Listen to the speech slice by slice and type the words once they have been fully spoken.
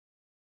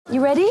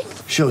You ready?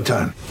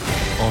 Showtime.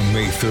 On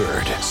May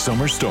 3rd,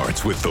 summer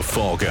starts with The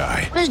Fall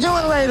Guy. Let's do it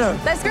later.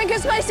 Let's drink a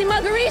spicy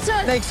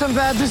margarita. Make some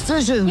bad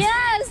decisions.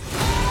 Yes!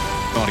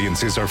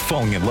 Audiences are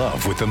falling in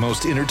love with the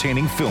most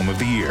entertaining film of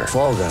the year.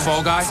 Fall Guy.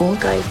 Fall Guy? Fall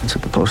Guy. That's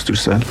what the poster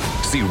said.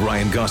 See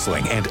Ryan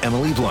Gosling and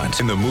Emily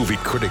Blunt in the movie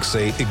critics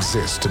say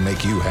exists to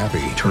make you happy.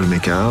 Trying to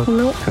make it out?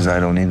 Nope. Because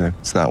I don't either.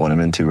 It's not what I'm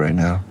into right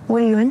now.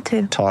 What are you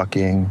into?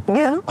 Talking.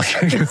 Yeah.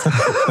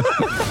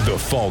 The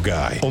Fall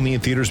Guy. Only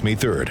in theaters May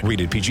 3rd.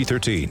 Rated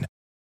PG-13.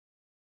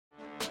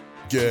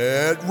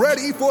 Get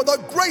ready for the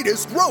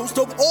greatest roast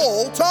of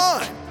all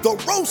time. The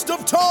Roast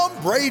of Tom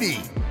Brady.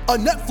 A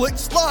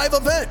Netflix live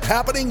event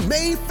happening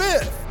May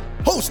 5th.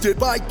 Hosted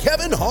by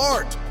Kevin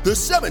Hart. The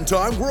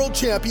 7-time world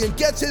champion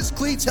gets his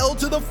cleats held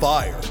to the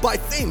fire by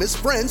famous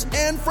friends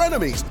and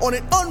frenemies on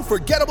an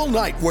unforgettable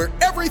night where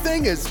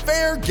everything is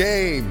fair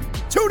game.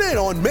 Tune in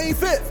on May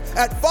 5th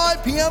at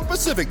 5 p.m.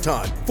 Pacific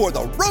time for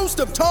the Roast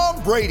of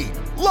Tom Brady.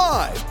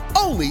 Live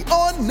only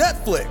on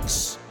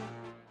Netflix.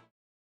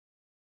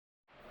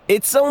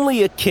 It's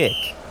only a kick,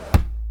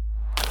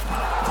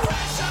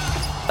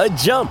 a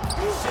jump,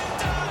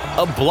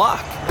 a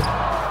block.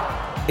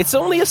 It's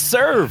only a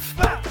serve.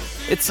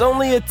 It's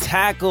only a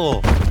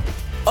tackle,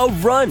 a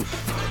run.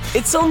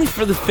 It's only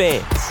for the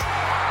fans.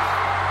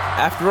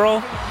 After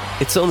all,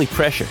 it's only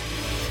pressure.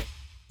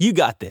 You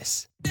got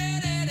this.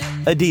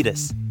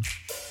 Adidas.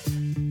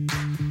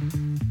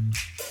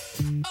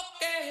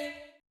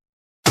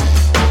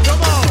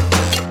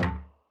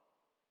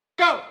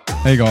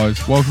 Hey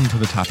guys, welcome to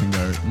the Tap and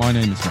Go. My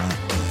name is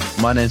Matt.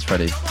 My name's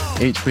Freddie.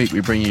 Each week we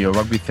bring you your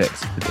rugby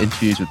fix with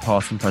interviews with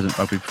past and present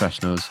rugby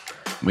professionals,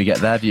 and we get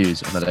their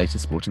views on the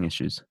latest sporting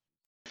issues.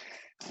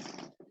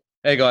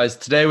 Hey guys,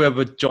 today we're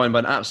joined by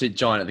an absolute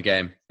giant at the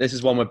game. This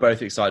is one we're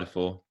both excited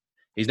for.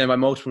 He's known by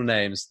multiple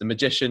names: the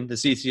Magician, the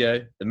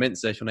CTO, the Mint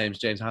social name's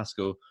James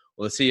Haskell,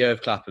 or the CEO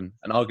of Clapham,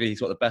 and arguably he's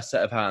got the best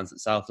set of hands that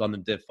South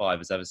London Div 5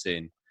 has ever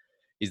seen.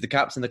 He's the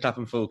captain of the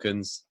Clapham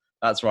Falcons.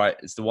 That's right,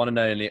 it's the one and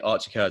only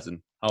Archie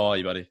Curzon. How are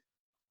you, buddy?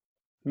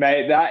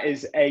 Mate, that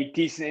is a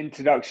decent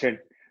introduction.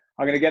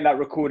 I'm going to get that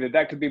recorded.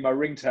 That could be my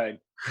ringtone.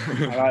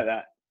 I like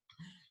that.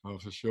 Oh,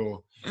 for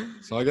sure.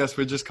 So I guess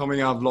we're just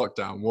coming out of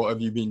lockdown. What have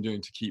you been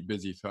doing to keep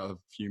busy for a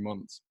few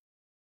months?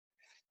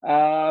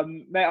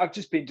 Mate, I've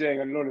just been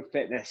doing a lot of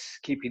fitness,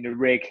 keeping the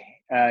rig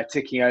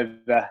ticking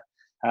over.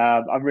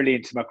 I'm really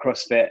into my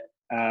CrossFit.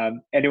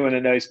 Anyone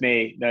that knows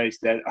me knows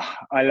that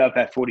I love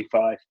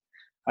F45.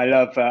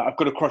 I've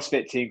got a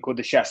CrossFit team called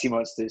the Chassis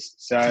Monsters.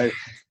 So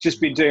just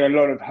been doing a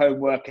lot of home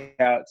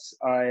workouts.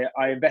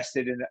 I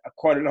invested in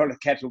quite a lot of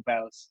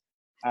kettlebells.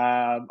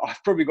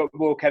 I've probably got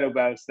more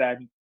kettlebells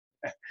than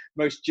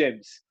most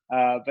gyms,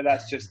 but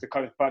that's just the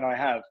kind of fun I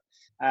have.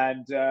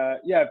 And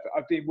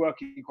I've been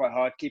working quite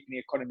hard, keeping the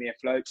economy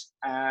afloat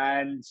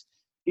and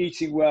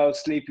eating well,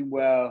 sleeping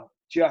well,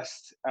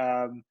 just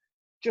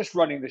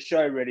running the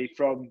show really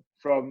from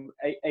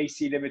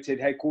AC Limited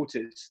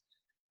headquarters.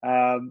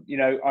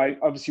 I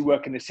obviously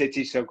work in the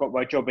city, so I've got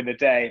my job in the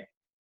day.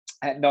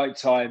 At night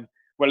time,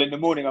 well, in the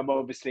morning I'm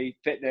obviously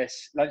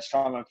fitness,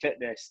 lunchtime I'm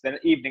fitness, then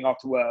evening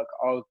after work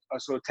I'll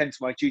sort of tend to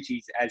my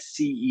duties as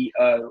CEO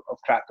of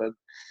Clapham.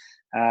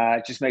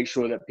 Just make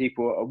sure that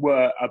people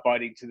were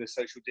abiding to the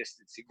social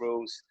distancing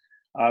rules.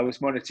 I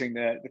was monitoring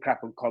the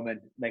Clapham Common,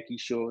 making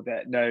sure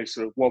that no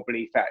sort of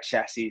wobbly fat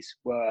chassis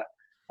were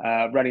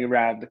running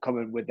around the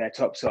Common with their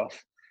tops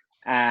off.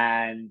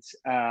 And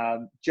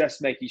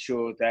just making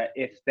sure that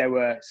if there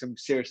were some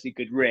seriously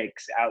good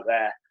rigs out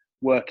there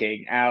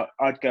working out,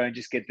 I'd go and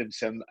just give them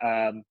some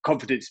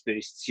confidence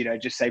boosts,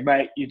 just say,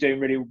 mate, you're doing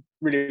really,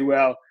 really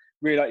well,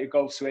 really like your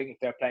golf swing if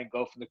they're playing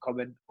golf in the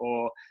Common,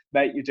 or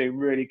mate, you're doing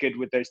really good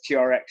with those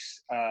TRX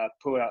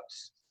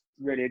pull-ups,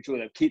 really enjoy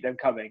them, keep them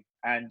coming,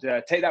 and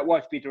take that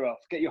wife beater off,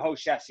 get your whole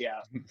chassis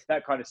out,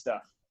 that kind of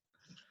stuff.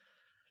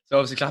 So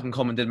obviously Clapham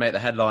Common did make the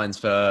headlines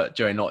for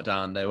during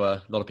lockdown. There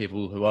were a lot of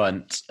people who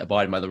weren't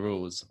abiding by the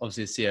rules.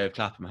 Obviously, as CEO of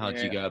Clapham, how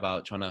did you go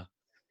about trying to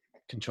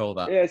control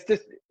that? Yeah,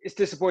 it's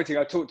disappointing.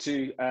 I talked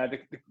to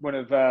one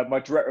of my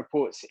direct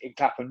reports in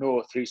Clapham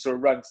North, who sort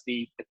of runs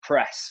the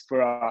press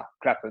for our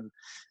Clapham.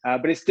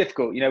 But it's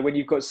difficult, when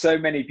you've got so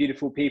many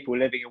beautiful people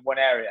living in one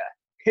area.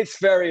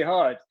 It's very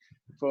hard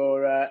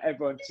for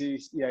everyone to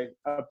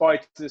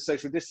abide to the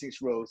social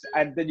distance rules.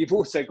 And then you've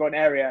also got an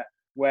area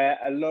where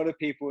a lot of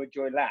people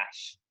enjoy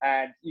lash,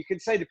 and you can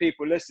say to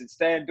people, listen,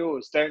 stay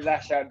indoors, don't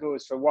lash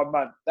outdoors for 1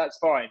 month, that's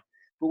fine.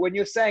 But when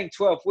you're saying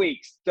 12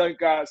 weeks, don't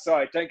go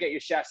outside, don't get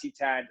your chassis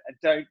tanned,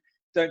 and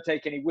don't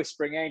take any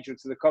whispering angel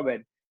to the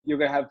Common, you're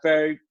going to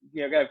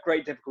have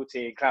great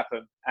difficulty in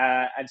Clapham.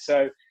 And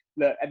so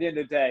look, at the end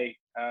of the day,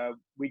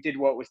 we did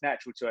what was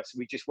natural to us.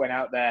 We just went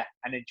out there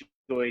and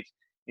enjoyed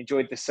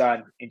the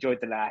sun, enjoyed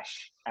the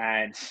lash,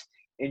 and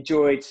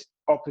enjoyed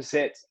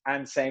opposite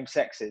and same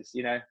sexes,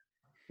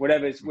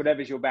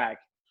 whatever's your bag.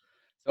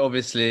 So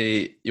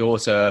obviously, you're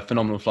also a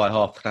phenomenal fly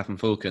half for Clapham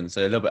Falcons.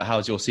 So a little bit,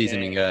 how's your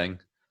season been going?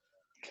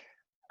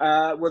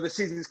 Well, the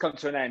season's come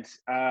to an end.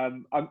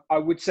 I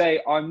would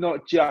say I'm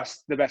not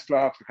just the best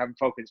fly half for Clapham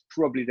Falcons,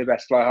 probably the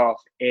best fly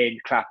half in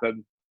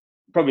Clapham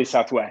probably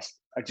Southwest.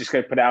 I'm just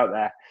going to put it out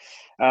there.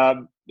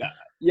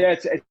 Yeah,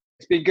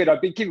 it's been good.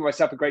 I've been keeping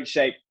myself in great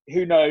shape.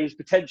 Who knows?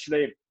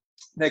 Potentially,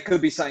 there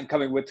could be something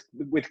coming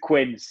with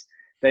Quins.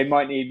 They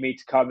might need me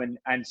to come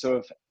and sort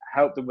of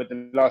help them with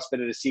the last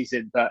bit of the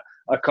season, but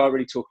I can't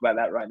really talk about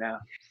that right now,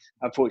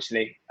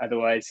 unfortunately.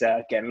 Otherwise,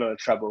 get in a lot of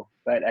trouble.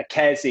 But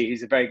Kersey,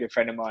 who's a very good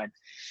friend of mine,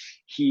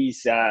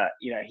 he's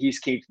he's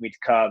keen for me to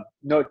come,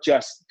 not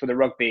just for the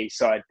rugby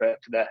side, but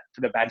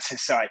for the banter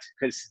side,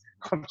 because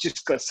I've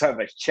just got so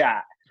much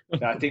chat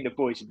that I think the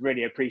boys would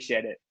really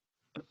appreciate it.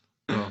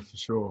 Oh, for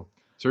sure.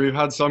 So we've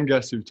had some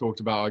guests who've talked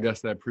about, I guess,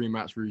 their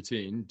pre-match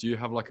routine. Do you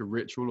have like a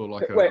ritual or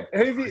like Wait,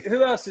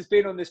 who else has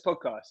been on this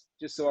podcast?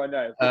 Just so I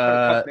know. What kind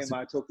of company am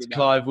I talking about?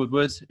 Clive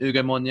Woodward,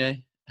 Ugo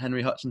Monye,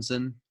 Henry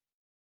Hutchinson.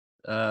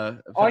 I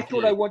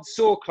thought I once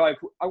saw Clive.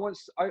 I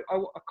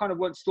kind of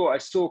once thought I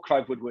saw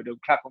Clive Woodward on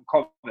Clapham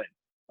Common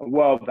a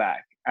while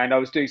back, and I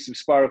was doing some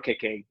spiral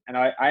kicking, and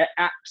I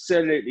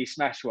absolutely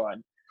smashed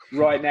one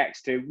right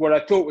next to what I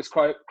thought was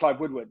Clive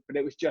Woodward, but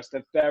it was just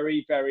a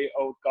very, very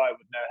old guy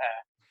with no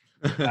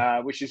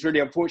hair, which is really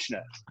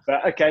unfortunate.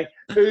 But okay,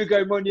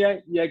 Ugo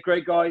Monye, yeah,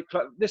 great guy.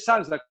 This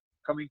sounds like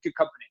I'm in good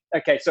company.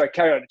 Okay, sorry,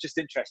 carry on. Just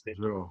interested.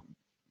 Sure.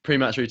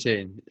 Pre-match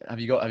routine. Have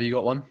you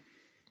got one?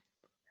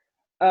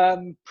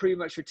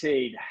 Pre-match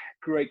routine.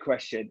 Great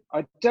question.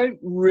 I don't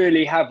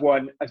really have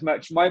one as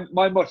much. My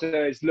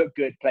motto is look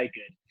good, play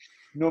good.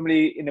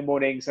 Normally in the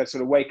mornings, I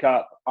sort of wake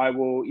up. I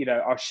will,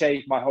 I'll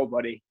shave my whole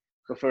body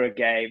before a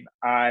game.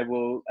 I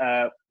will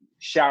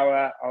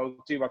shower. I'll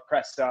do my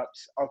press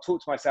ups. I'll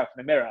talk to myself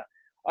in the mirror.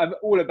 I'm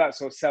all about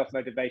sort of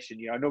self-motivation.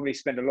 I normally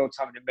spend a lot of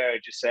time in the mirror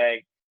just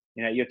saying,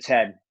 you're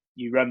 10.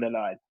 You run the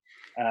line.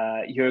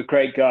 You're a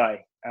great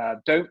guy.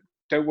 Don't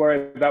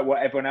worry about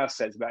what everyone else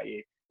says about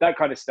you. That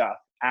kind of stuff.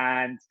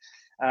 And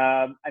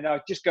I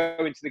just go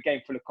into the game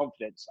full of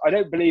confidence. I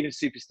don't believe in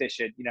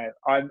superstition.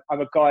 I'm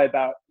a guy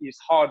about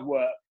hard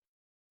work,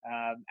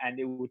 and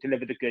it will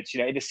deliver the goods.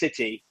 In the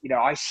city,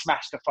 I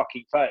smash the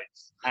fucking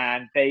phones,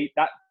 and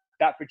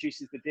that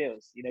produces the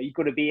deals. You've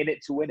got to be in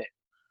it to win it.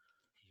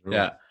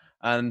 Yeah,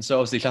 and so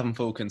obviously Clapham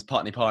Falcons,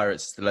 Putney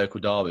Pirates, the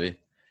local derby.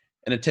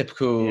 In a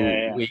typical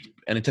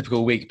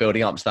week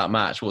building up to that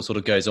match, what sort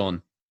of goes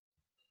on?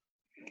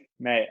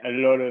 Mate, a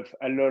lot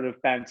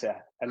of banter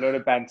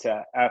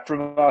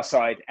from our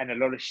side, and a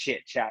lot of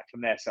shit chat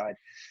from their side.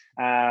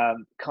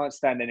 Can't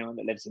stand anyone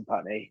that lives in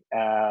Putney.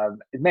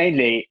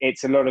 Mainly,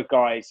 it's a lot of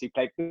guys who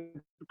play.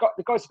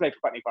 The guys who play for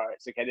Putney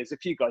Pirates. Okay, there's a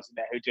few guys in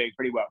there who are doing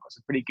pretty well, got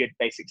some pretty good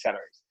basic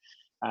salaries.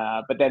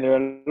 But then there are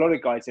a lot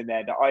of guys in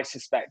there that I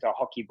suspect are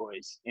hockey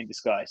boys in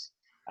disguise.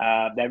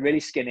 They're really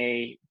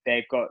skinny.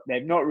 They've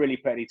not really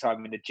put any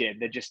time in the gym.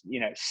 They're just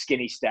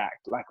skinny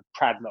stacked like a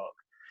Pradlock.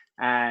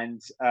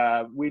 And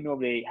we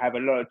normally have a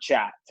lot of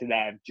chat to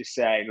them, just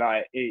saying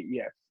like,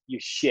 you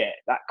shit,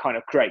 that kind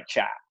of great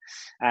chat.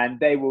 And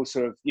they will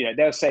sort of,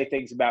 they'll say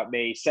things about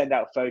me, send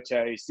out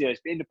photos.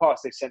 In the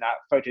past they've sent out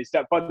photos.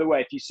 By the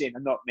way, if you've seen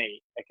them, not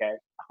me, okay,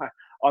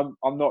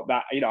 I'm not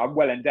that. I'm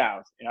well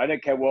endowed. I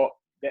don't care what.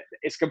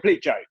 It's a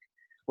complete joke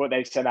what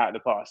they've sent out in the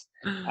past.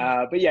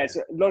 But yeah,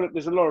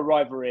 there's a lot of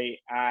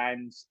rivalry,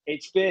 and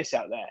it's fierce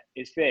out there.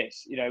 It's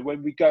fierce.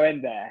 When we go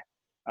in there.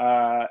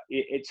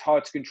 It's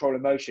hard to control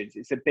emotions.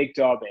 It's a big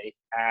derby,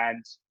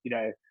 and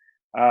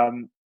a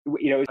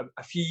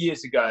few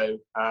years ago,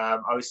 I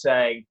was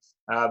saying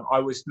I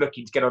was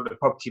looking to get on the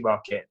property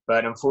market,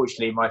 but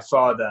unfortunately, my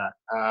father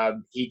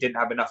he didn't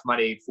have enough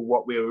money for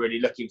what we were really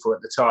looking for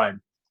at the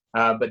time.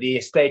 But the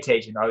estate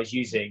agent I was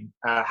using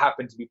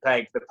happened to be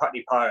playing for the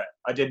Putney Pirate.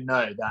 I didn't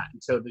know that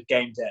until the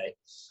game day,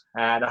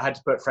 and I had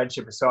to put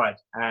friendship aside,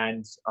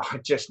 and I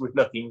just was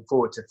looking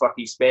forward to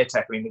fucking spear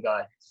tackling the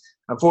guy.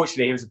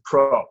 Unfortunately, he was a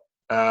prop.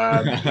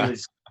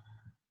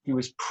 He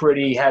was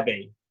pretty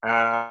heavy.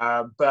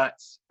 But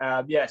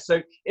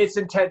so it's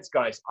intense,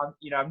 guys. I'm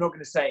not going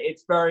to say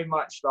it's very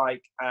much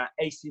like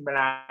AC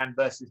Milan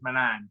versus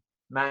Milan,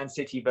 Man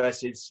City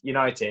versus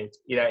United.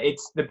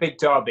 It's the big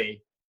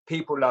derby.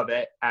 People love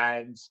it,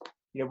 and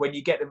when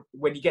you get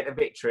the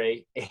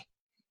victory,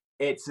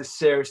 it's a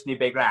seriously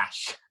big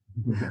lash.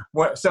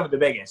 Some of the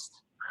biggest.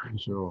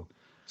 Sure.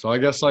 So I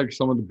guess like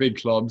some of the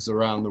big clubs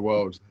around the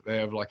world, they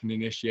have like an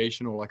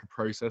initiation or like a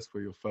process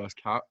for your first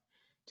cap.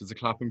 Does the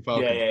Clapham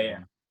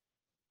Falcons?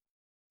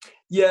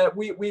 Yeah,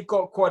 we've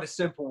got quite a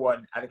simple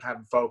one at the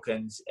Clapham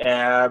Falcons.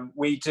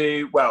 We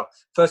do, well,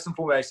 first and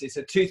foremost, it's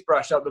a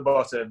toothbrush up the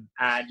bottom,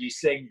 and you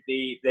sing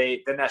the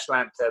national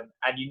anthem,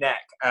 and you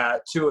neck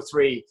 2 or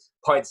 3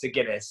 pints of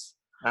Guinness,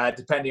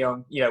 depending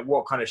on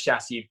what kind of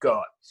chassis you've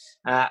got.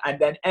 And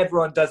then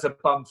everyone does a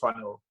bum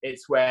funnel.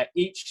 It's where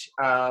each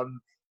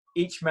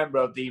member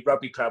of the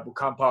rugby club will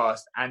come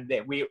past, and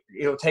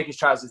he'll take his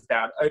trousers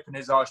down, open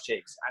his arse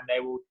cheeks, and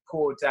they will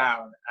pour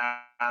down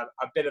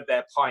a bit of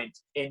their pint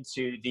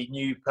into the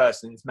new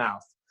person's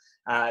mouth.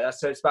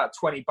 So it's about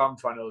 20 bum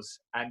funnels,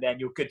 and then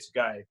you're good to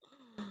go.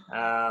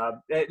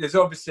 There's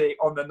obviously,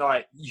 on the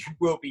night, you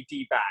will be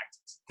debagged.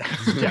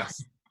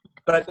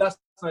 But that's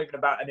not even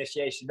about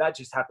initiation. That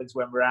just happens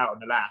when we're out on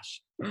the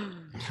lash.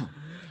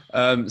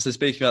 So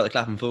speaking about the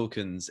Clapham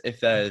Falcons,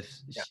 if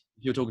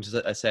you're talking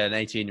to, say, an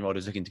 18-year-old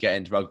who's looking to get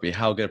into rugby,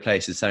 how good a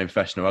place is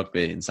semi-professional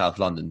rugby in South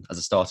London as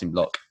a starting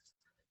block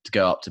to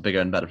go up to bigger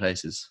and better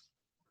places?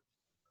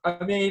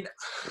 I mean,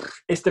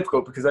 it's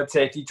difficult because I'd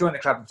say if you join the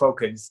Clapham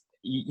Falcons,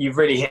 you've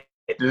really hit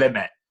the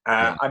limit.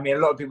 I mean, a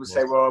lot of people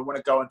say, well, I want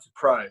to go on to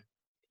pro.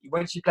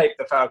 Once you play for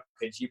the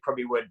Falcons, you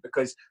probably wouldn't,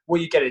 because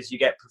what you get is you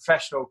get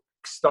professional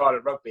style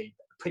of rugby,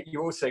 but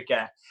you also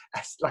get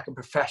like a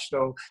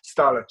professional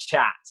style of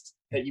chat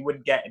that you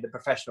wouldn't get in the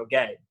professional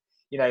game.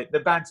 You know, the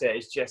banter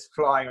is just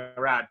flying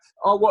around.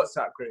 Our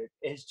WhatsApp group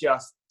is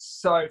just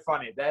so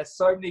funny. There's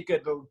so many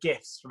good little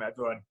gifts from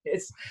everyone.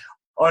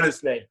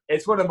 Honestly,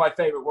 it's one of my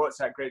favourite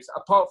WhatsApp groups,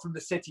 apart from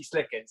the City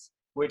Slickers,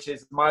 which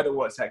is my other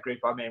WhatsApp group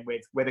I'm in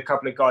with a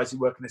couple of guys who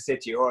work in the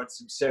city or on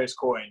some serious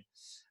coin.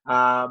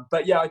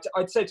 But yeah,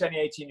 I'd say to any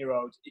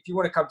 18-year-old, if you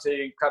want to come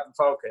to Clapham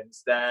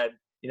Falcons, then,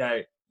 you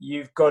know,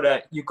 you've got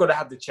to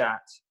have the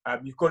chat.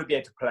 You've got to be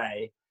able to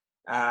play.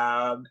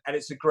 And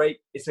it's a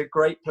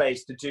great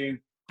place to do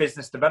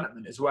business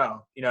development as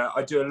well. You know,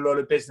 I do a lot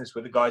of business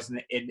with the guys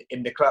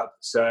in the club,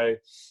 so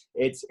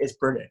it's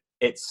brilliant.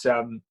 It's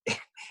a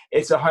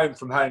home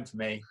from home for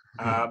me.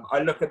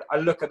 I look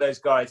at those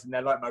guys and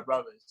they're like my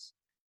brothers.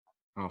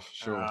 Oh, for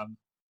sure.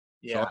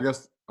 Yeah, so I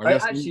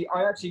guess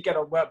I actually get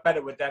on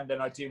better with them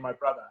than I do my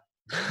brother.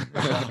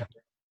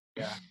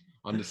 Yeah,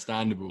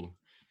 understandable.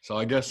 So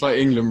I guess like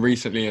England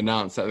recently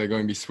announced that they're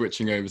going to be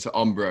switching over to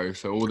Umbro,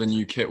 so all the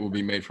new kit will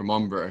be made from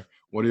Umbro.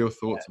 What are your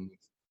thoughts on this?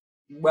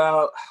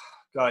 Well,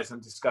 guys,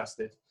 I'm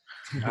disgusted.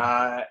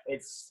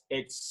 It's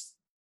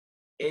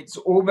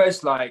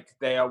almost like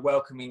they are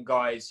welcoming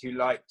guys who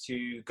like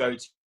to go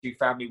to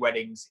family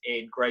weddings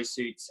in grey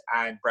suits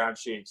and brown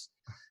shoes.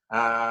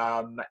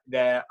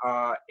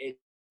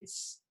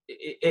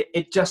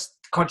 It just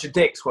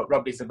contradicts what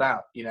rugby's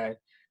about. You know,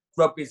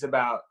 rugby's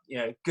about, you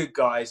know, good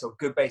guys or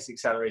good basic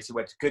salaries who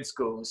went to good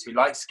schools, who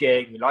like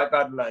skiing, who like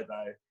Bad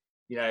Lobo,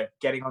 you know,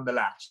 getting on the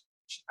lash.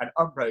 And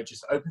Umbro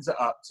just opens it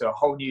up to a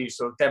whole new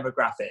sort of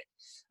demographic.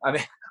 I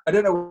mean, I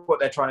don't know what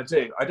they're trying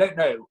to do. I don't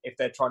know if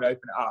they're trying to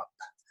open it up.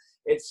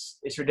 It's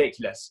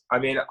ridiculous. I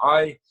mean,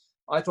 I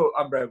thought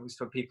Umbro was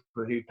for people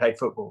who played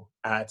football,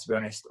 to be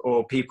honest,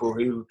 or people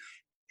who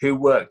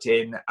worked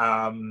in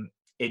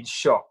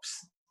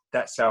shops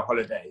that sell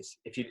holidays.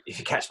 If you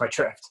catch my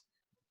drift.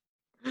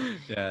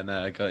 Yeah,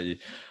 no, I got you.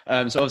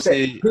 So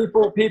obviously,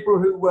 people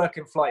who work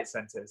in flight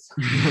centres.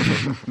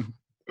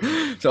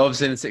 So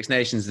obviously in the Six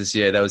Nations this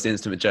year, there was the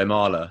incident with Joe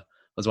Marler. I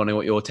was wondering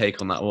what your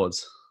take on that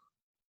was.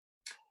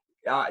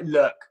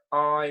 Look,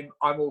 I'm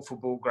all for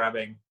ball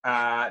grabbing,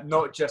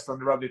 not just on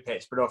the rugby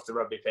pitch, but off the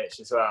rugby pitch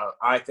as well.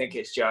 I think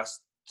it's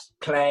just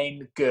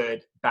plain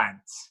good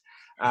bants.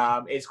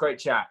 It's great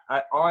chat.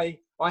 I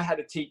had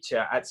a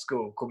teacher at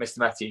school called Mr.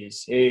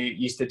 Matthews who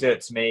used to do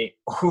it to me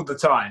all the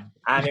time,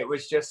 and it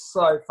was just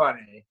so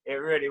funny. It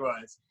really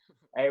was.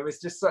 It was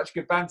just such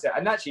good banter.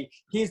 And actually,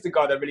 he's the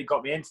guy that really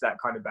got me into that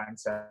kind of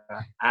banter.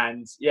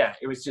 And yeah,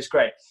 it was just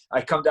great.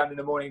 I'd come down in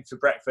the morning for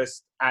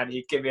breakfast and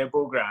he'd give me a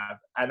ball grab.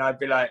 And I'd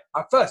be like,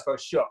 at first I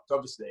was shocked,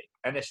 obviously,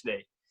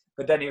 initially.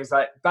 But then he was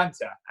like,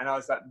 banter. And I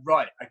was like,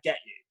 right, I get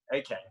you.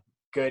 Okay,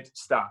 good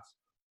stuff.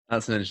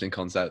 That's an interesting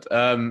concept.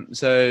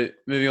 So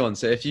moving on.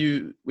 So if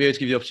we were to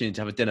give you the opportunity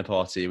to have a dinner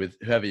party with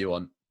whoever you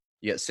want,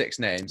 you get 6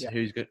 names. Yeah.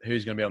 Who's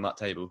going to be on that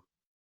table?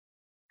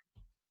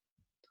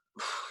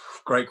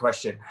 Great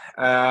question.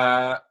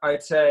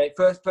 I'd say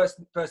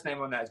first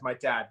name on that is my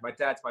dad. My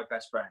dad's my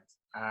best friend.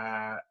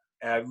 I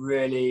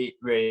really,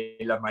 really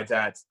love my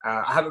dad.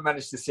 I haven't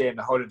managed to see him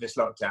the whole of this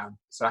lockdown,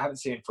 so I haven't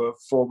seen him for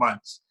 4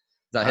 months. Is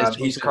that his choice?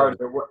 He's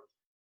currently.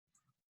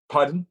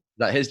 Pardon? Is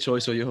that his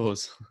choice or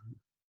yours?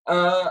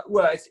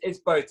 Well, it's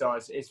both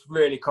ours. It's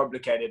really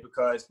complicated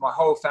because my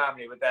whole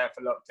family were there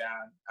for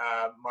lockdown.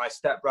 My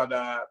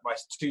stepbrother, my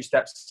 2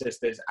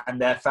 stepsisters,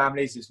 and their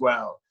families as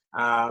well.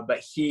 But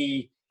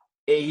he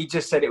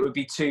just said it would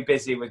be too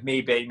busy with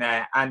me being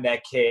there and their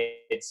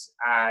kids,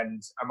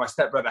 and my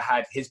stepbrother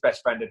had his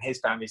best friend and his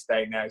family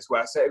staying there as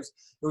well. So it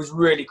was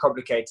really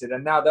complicated.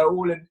 And now they're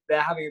all in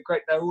France at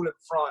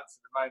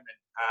the moment.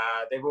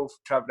 They've all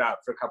travelled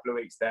out for a couple of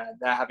weeks there.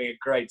 They're having a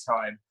great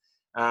time.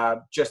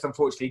 Just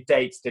unfortunately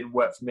dates didn't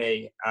work for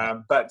me.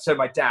 But so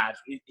my dad,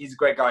 he's a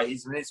great guy.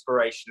 He's an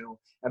inspirational,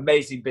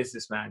 amazing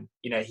businessman.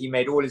 You know, he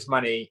made all his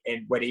money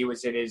when he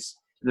was in his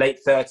late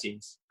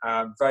 30s.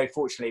 Very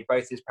fortunately,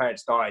 both his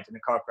parents died in a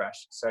car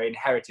crash, so he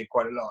inherited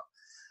quite a lot.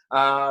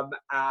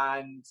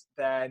 And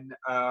then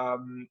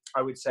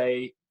I would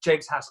say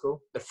James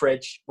Haskell, the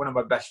Fridge, one of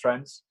my best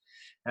friends.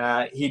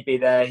 He'd be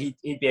there. He'd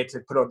be able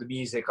to put on the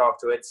music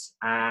afterwards,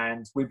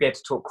 and we'd be able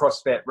to talk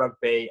CrossFit,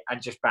 rugby,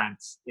 and just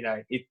bands. You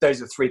know,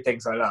 those are 3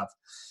 things I love.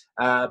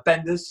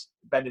 Benders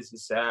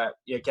is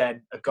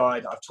again a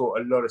guy that I've taught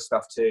a lot of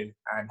stuff to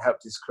and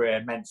helped his career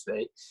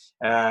immensely.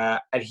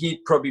 And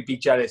he'd probably be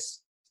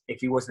jealous if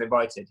he wasn't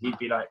invited. He'd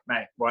be like,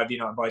 "Mate, why have you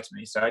not invited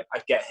me?" So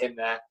I'd get him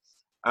there.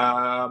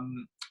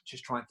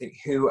 Just trying to think,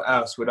 who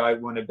else would I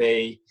want to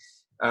be?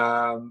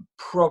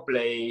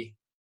 Probably.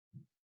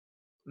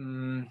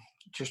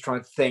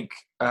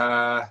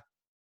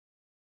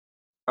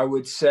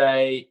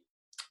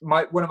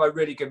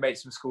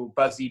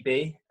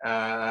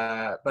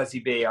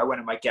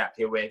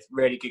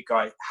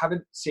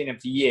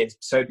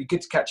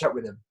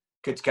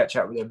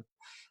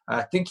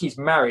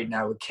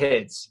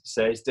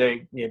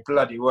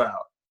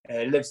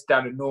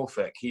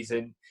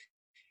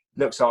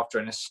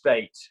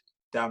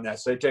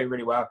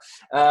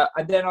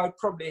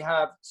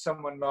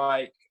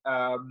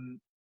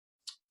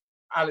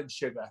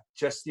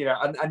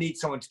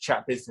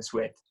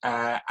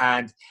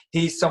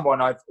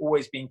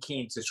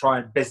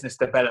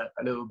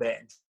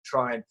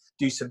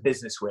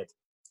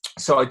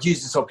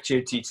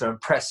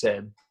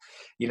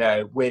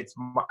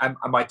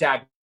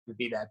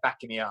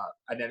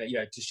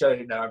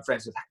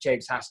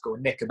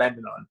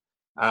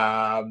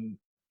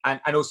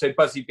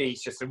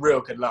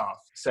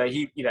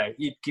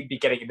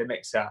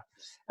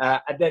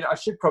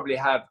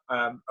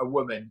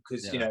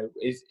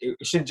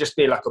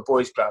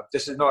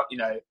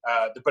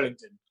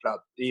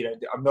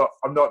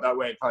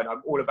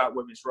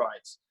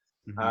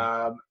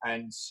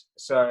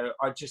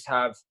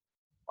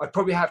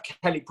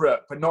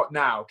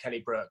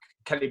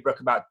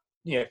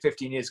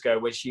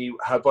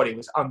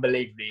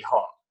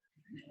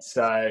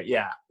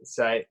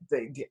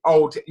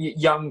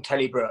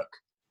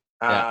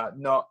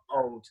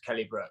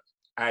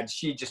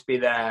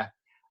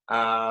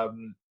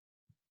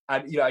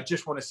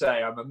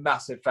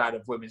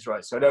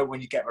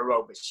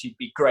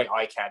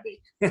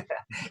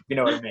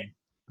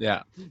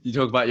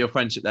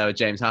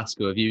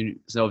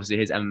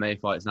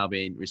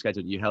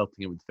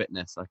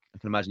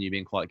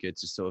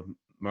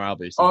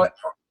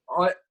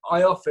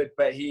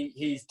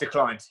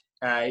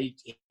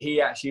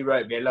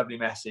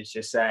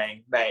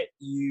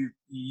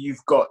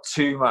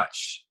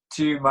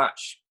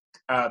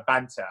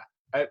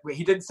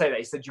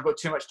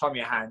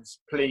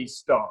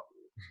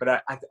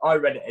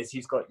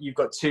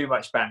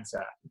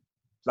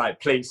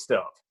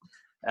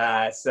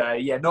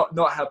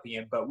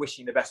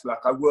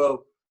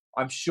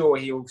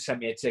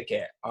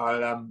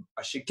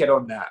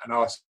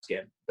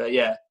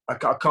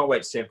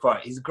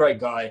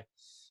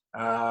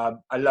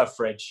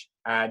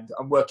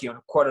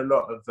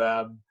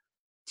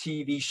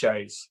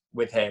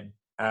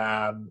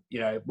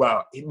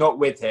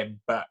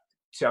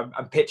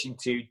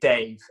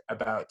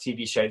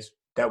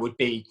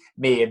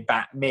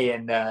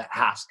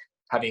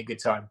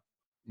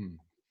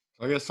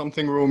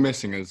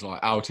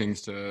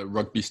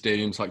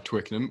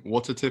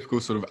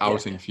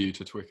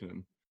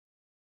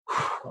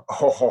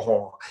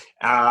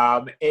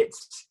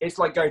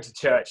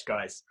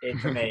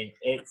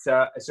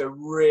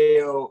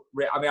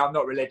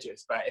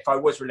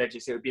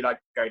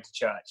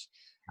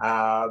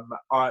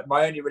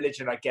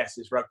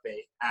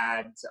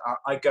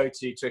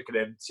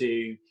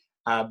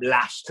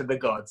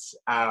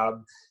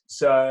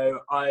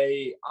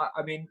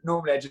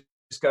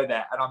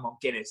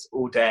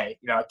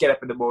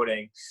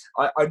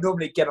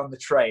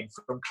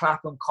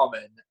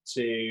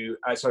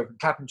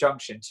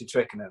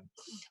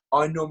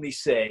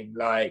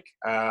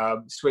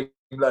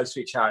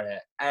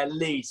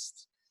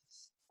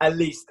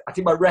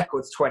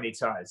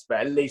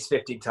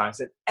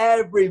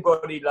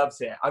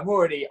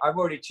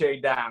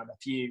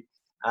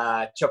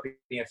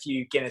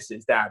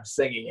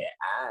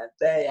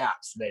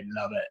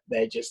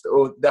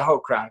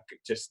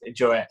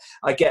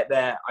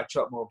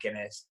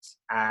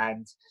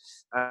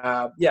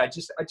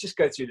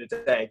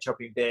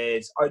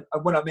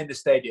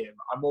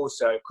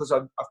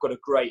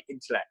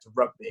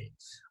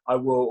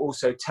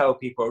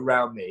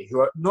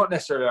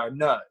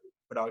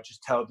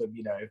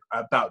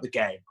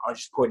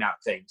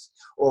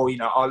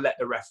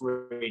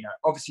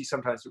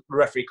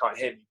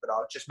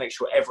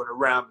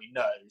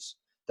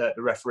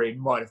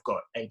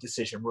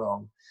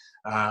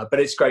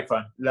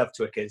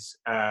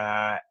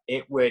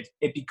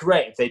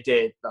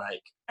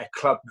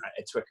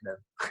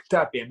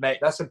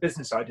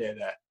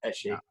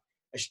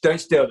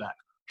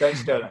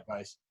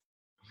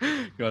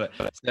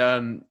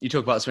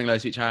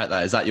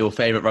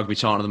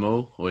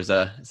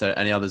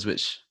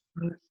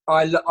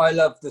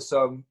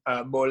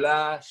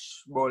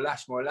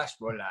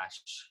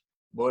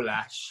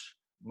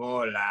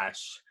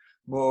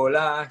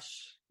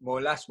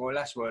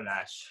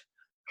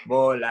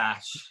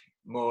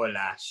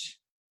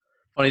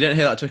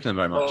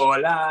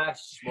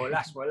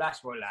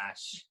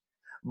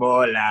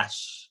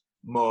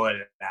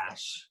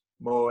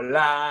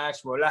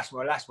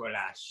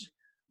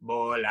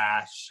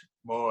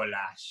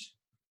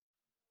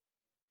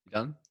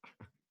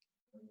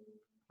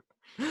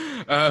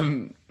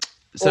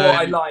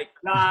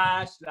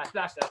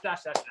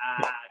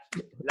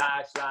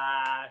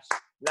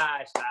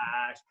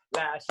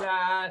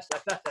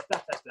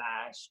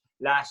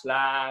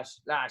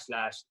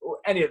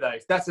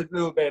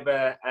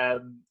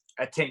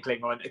 a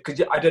tinkling on it, because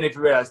I don't know if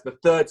you realise the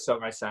third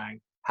song I sang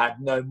had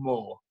no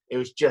more. It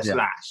was just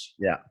Lash.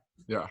 Yeah.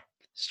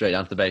 Straight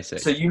down to the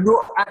basics. So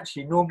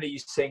normally you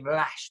sing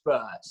Lash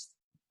first,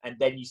 and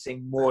then you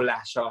sing more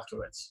Lash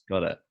afterwards.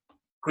 Got it.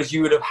 Because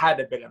you would have had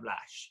a bit of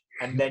Lash,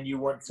 and then you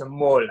want some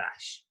more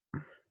Lash.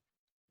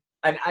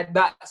 And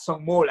that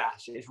song, More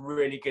Lash, is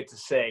really good to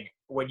sing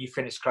when you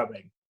finish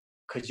clubbing,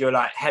 because you're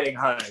like heading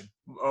home.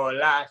 Or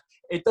Lash.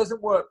 It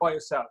doesn't work by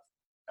yourself.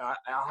 I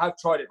have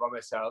tried it by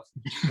myself,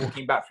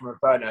 walking back from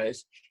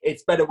Inferno's.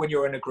 It's better when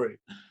you're in a group.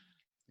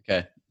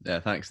 Okay.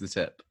 Yeah, thanks for the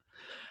tip.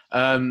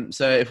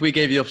 So if we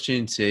gave you the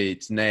opportunity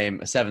to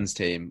name a sevens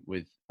team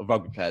with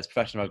rugby players,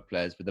 professional rugby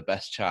players with the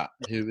best chat,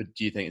 who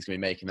do you think is going to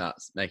be making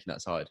that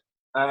side?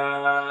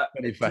 Do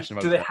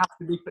they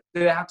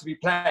have to be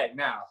playing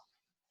now?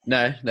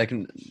 No, they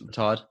can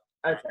retired.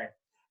 Okay.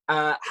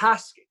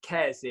 Hask,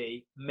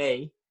 Kersey,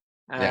 me.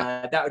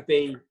 That would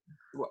be.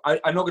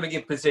 I'm not going to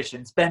give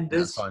positions.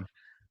 Benders. That's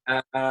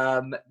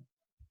fine.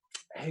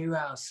 Who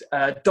else?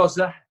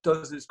 Dozza.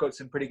 Dozza's got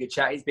some pretty good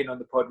chat. He's been on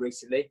the pod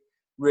recently.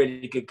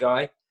 Really good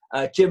guy.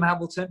 Jim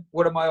Hamilton.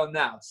 What am I on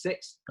now?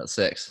 6? That's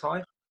 6.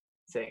 5?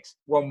 6.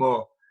 One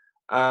more.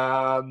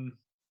 What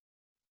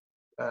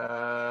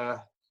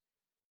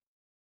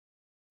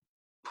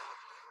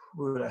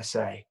would I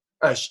say?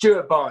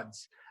 Stuart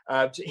Barnes.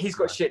 He's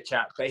got shit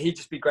chat, but he'd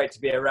just be great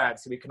to be around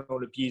so we can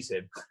all abuse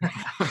him.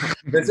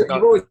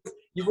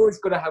 You've always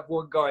got to have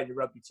one guy in your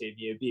rugby team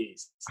you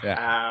abuse.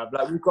 Yeah.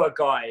 Like we've got a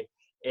guy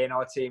in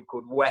our team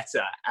called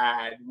Wetter,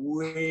 and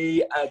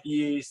we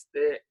abused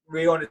it.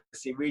 We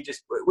honestly,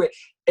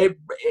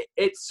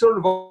 it's sort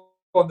of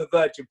on the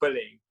verge of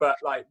bullying, but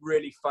like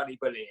really funny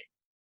bullying.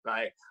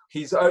 Like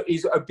he's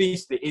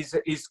obese,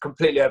 he's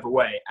completely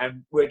overweight,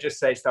 and we'll just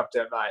say stuff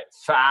to him like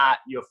fat,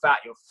 you're fat.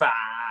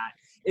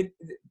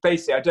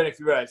 Basically, I don't know if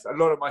you realize, a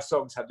lot of my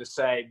songs have the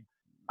same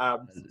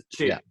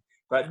tune,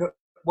 but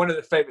one of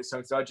the favourite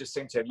songs I just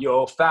sing to him: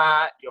 you're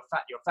fat, you're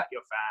fat, you're fat,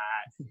 you're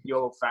fat,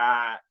 you're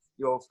fat,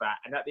 you're fat.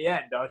 And at the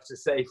end, I was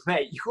just say,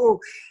 mate,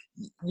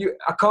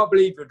 I can't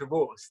believe you're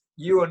divorced.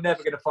 You are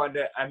never going to find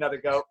another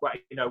girl,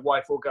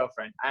 wife or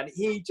girlfriend. And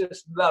he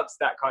just loves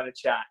that kind of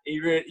chat.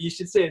 You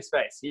should see his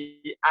face.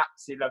 He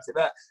absolutely loves it.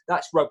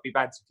 That's rugby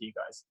banter for you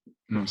guys.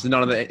 So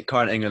none of the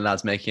current England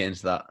lads make it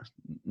into that.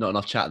 Not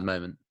enough chat at the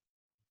moment.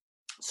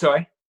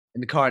 Sorry?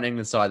 In the current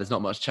England side, there's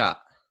not much chat.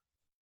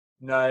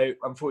 No,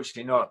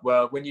 unfortunately not.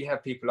 Well, when you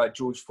have people like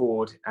George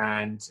Ford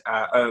and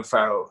Owen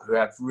Farrell who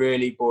have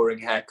really boring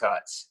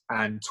haircuts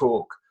and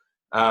talk,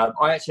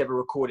 I actually have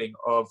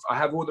I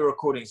have all the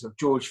recordings of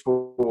George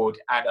Ford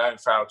and Owen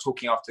Farrell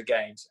talking after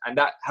games, and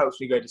that helps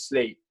me go to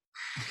sleep.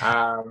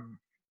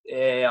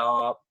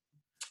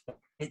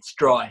 It's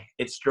dry.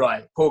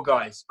 Poor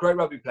guys, great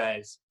rugby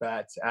players,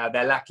 but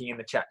they're lacking in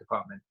the chat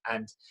department.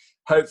 And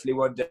hopefully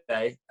one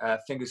day,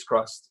 fingers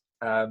crossed,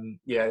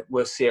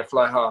 we'll see a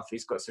fly half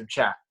who's got some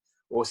chat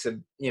or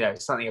some,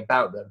 something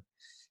about them.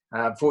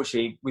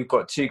 Unfortunately, we've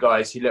got 2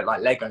 guys who look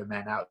like Lego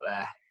men out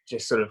there,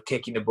 just sort of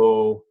kicking the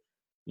ball,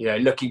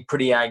 looking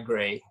pretty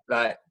angry.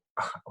 Like,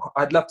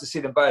 I'd love to see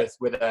them both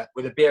with a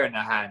beer in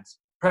their hands,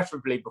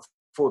 preferably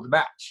before the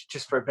match,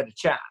 just for a bit of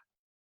chat.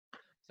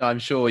 So I'm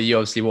sure you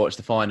obviously watched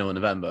the final in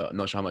November. I'm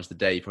not sure how much of the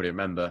day you probably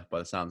remember by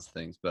the sounds of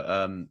things, but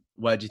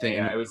where do you think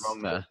it was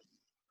wrong there?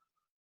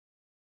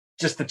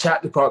 Just the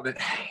chat department,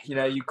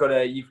 you've got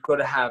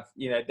to have,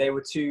 they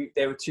were two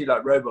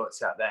like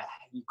robots out there.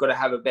 You've got to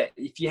have a bit.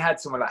 If you had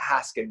someone like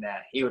Hask in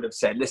there, he would have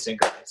said, "Listen,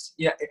 guys.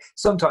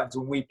 Sometimes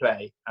when we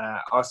play,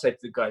 I'll say to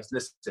the guys,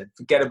 listen,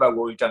 forget about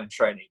what we've done in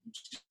training. You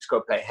just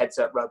got to play heads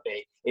up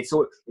rugby. It's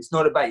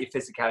not about your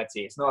physicality.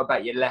 It's not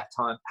about your left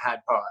hand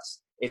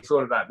pass. It's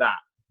all about that.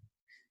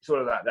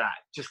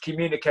 Just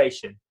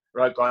communication."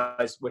 Right,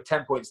 guys, we're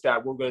 10 points down.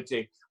 What we're going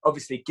to do,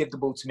 obviously, give the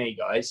ball to me,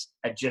 guys,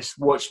 and just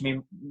watch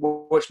me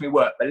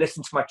work. But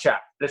listen to my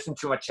chat. Listen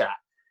to what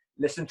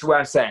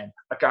I'm saying.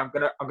 Okay, I'm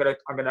gonna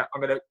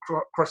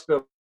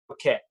cross-bill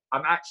kit.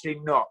 I'm actually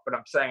not, but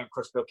I'm saying I'm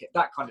cross-bill kit.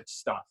 That kind of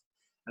stuff.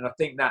 And I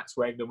think that's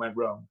where England went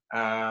wrong.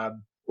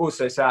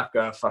 Also, South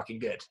Africa are fucking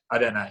good. I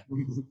don't know.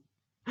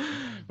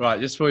 Right,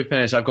 just before we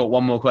finish, I've got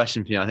one more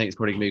question for you. I think it's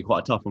probably going to be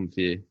quite a tough one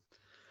for you.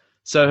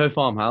 Soho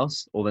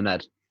Farmhouse or the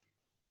Ned?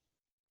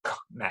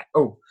 Matt.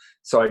 Oh,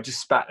 sorry, I just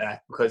spat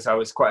there because I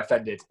was quite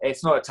offended.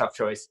 It's not a tough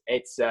choice.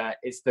 It's the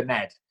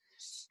Ned.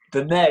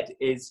 The Ned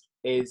is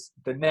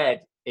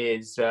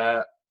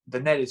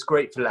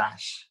great for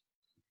Lash,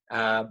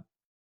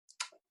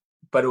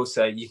 but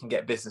also you can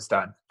get business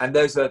done. And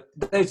those are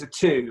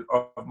 2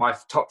 of my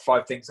top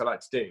 5 things I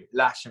like to do: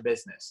 Lash and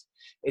business.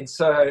 In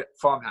Soho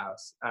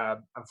Farmhouse,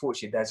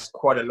 unfortunately, there's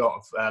quite a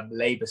lot of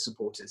Labour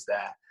supporters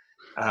there.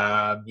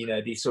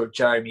 These sort of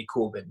Jeremy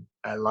Corbyn,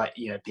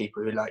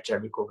 people who like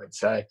Jeremy Corbyn.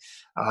 So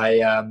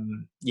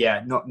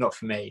not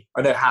for me.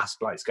 I know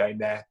Hask likes going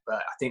there, but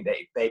I think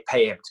they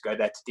pay him to go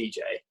there to DJ.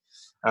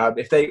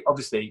 If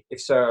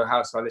Soho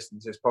House are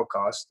listening to this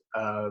podcast,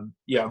 I'm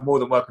more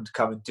than welcome to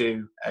come and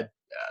do a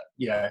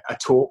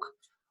talk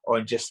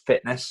on just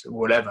fitness or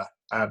whatever,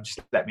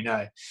 just let me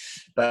know.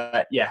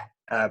 But yeah,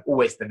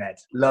 always the Ned.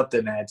 Love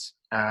the Ned.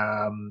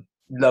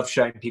 Love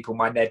showing people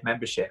my Ned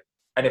membership.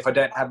 And if I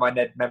don't have my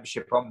Ned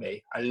membership on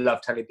me, I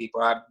love telling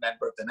people I'm a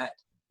member of the Ned.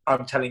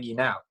 I'm telling you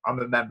now, I'm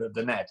a member of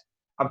the Ned.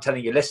 I'm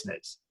telling you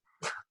listeners,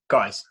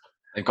 guys,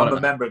 I'm a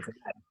member of the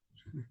Ned.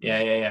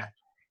 Yeah.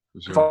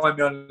 Sure. Find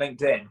me on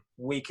LinkedIn.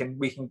 We can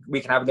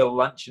have a little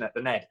luncheon at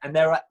the Ned. And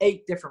there are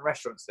 8 different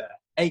restaurants there.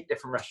 8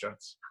 different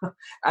restaurants.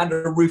 And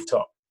a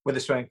rooftop with a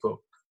swimming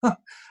pool.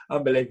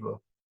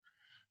 Unbelievable.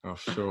 Oh,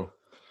 sure.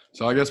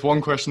 So I guess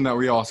one question that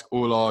we ask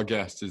all our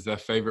guests is their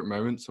favourite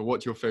moment. So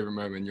what's your favourite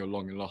moment in your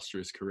long,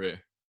 illustrious career?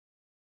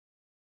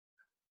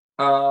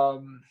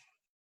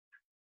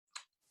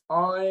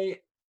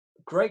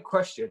 Great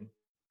question.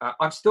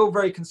 I'm still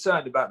very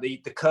concerned about the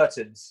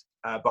curtains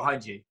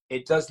behind you.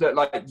 It does look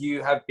like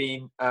you have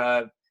been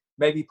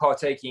maybe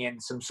partaking in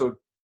some sort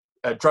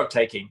of drug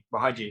taking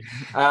behind you.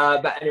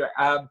 But anyway,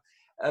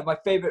 my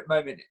favourite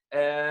moment,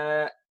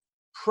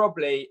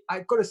 probably,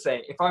 I've got to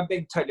say, if I'm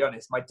being totally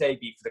honest, my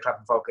debut for the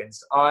Clapham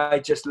Falcons. I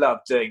just love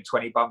doing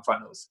 20 bum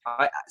funnels.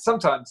 I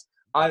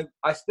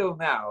still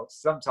now,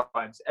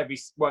 sometimes, every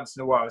once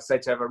in a while, say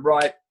to everyone,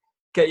 right,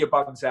 get your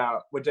bums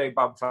out. We're doing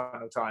bum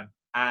funnel time.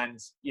 And,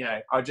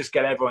 I'll just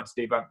get everyone to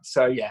do bum.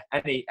 So, yeah,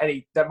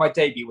 my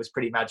debut was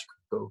pretty magical.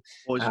 What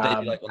was your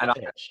debut like on the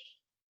pitch?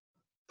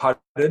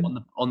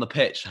 Pardon? On the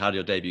pitch, how did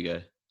your debut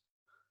go?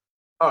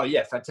 Oh,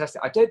 yeah,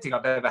 fantastic. I don't think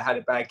I've ever had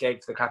a bad game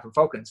for the Clapham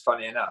Falcons,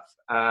 funny enough.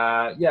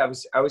 I'm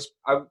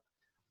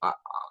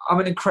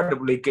an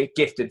incredibly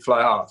gifted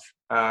fly half.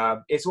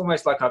 It's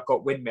almost like I've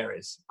got wind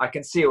mirrors. I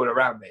can see all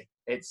around me.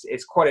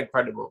 It's quite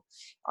incredible.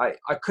 I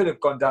could have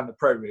gone down the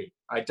pro route.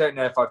 I don't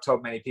know if I've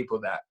told many people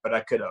that, but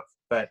I could have.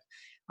 But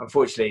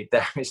unfortunately,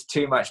 there is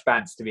too much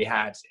bants to be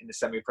had in the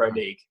semi-pro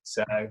league.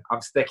 So I'm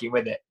sticking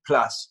with it.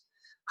 Plus,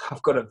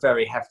 I've got a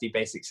very hefty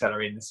basic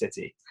salary in the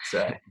city.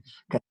 So,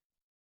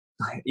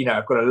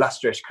 I've got a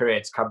lustrous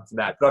career to come from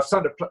that. But I've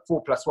signed a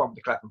 4+1 with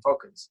the Clapham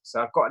Falcons. So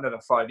I've got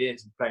another 5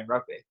 years of playing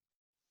rugby.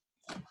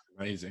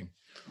 Amazing.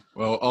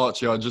 Well,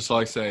 Archie, I'd just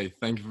like to say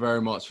thank you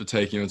very much for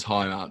taking your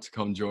time out to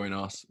come join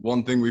us.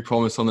 One thing we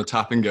promised on the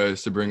Tap and Go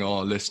is to bring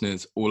our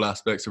listeners all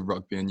aspects of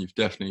rugby, and you've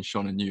definitely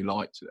shone a new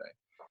light today.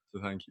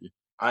 So thank you.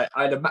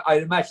 I'd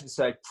imagine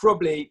so.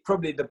 Probably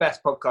the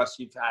best podcast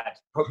you've had,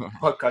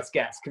 podcast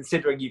guest,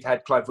 considering you've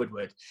had Clive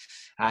Woodward.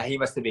 He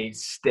must have been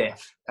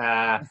stiff.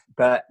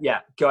 But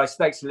yeah, guys,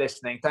 thanks for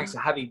listening. Thanks for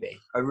having me.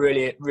 I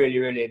really, really,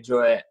 really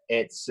enjoy it.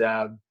 It's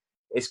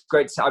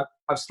great.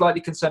 I'm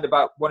slightly concerned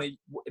about one of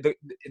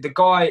the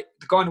guy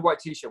in the white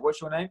t-shirt.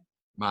 What's your name?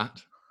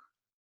 Matt.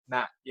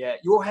 Yeah,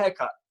 your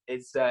haircut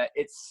is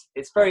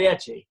it's very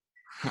edgy.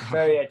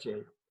 Very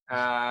edgy.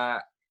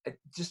 It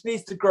just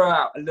needs to grow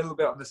out a little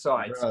bit on the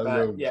sides.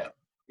 Yeah.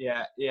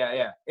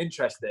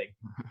 Interesting.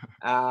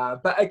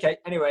 But okay.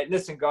 Anyway,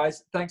 listen,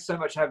 guys. Thanks so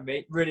much for having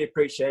me. Really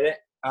appreciate it.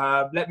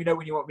 Let me know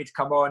when you want me to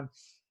come on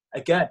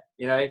again.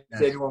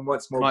 If anyone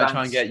wants more. Might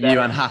try and get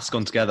you and Hask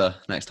on together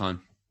next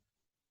time.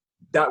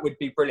 That would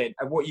be brilliant.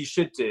 And what you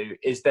should do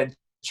is then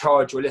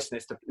charge your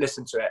listeners to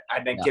listen to it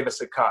and then give us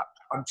a cut.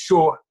 I'm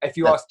sure if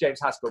you ask James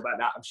Haskell about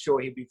that, I'm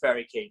sure he'd be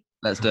very keen.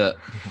 Let's do it.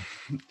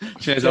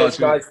 Cheers,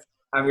 guys.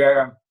 And we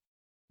are.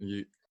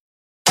 You.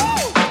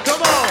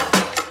 Come on!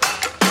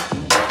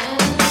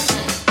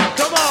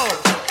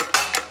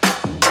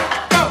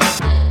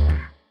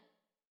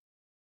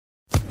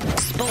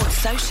 Sports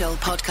Social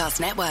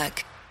Podcast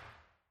Network.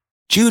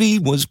 Judy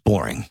was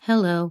boring.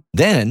 Hello.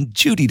 Then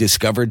Judy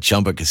discovered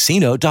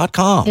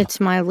ChumbaCasino.com. It's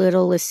my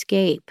little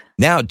escape.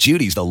 Now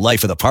Judy's the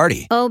life of the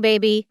party. Oh,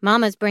 baby,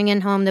 mama's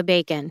bringing home the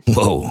bacon.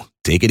 Whoa,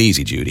 take it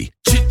easy, Judy.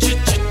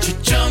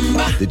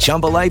 The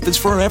Chumba life is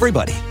for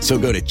everybody. So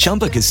go to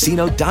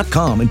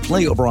ChumbaCasino.com and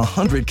play over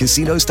 100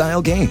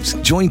 casino-style games.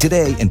 Join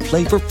today and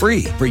play for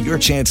free for your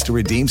chance to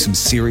redeem some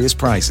serious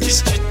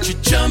prizes.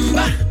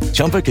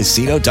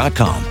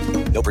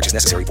 ChumbaCasino.com. No purchase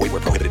necessary. Void where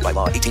prohibited by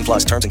law.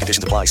 18+ terms and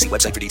conditions apply. See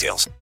website for details.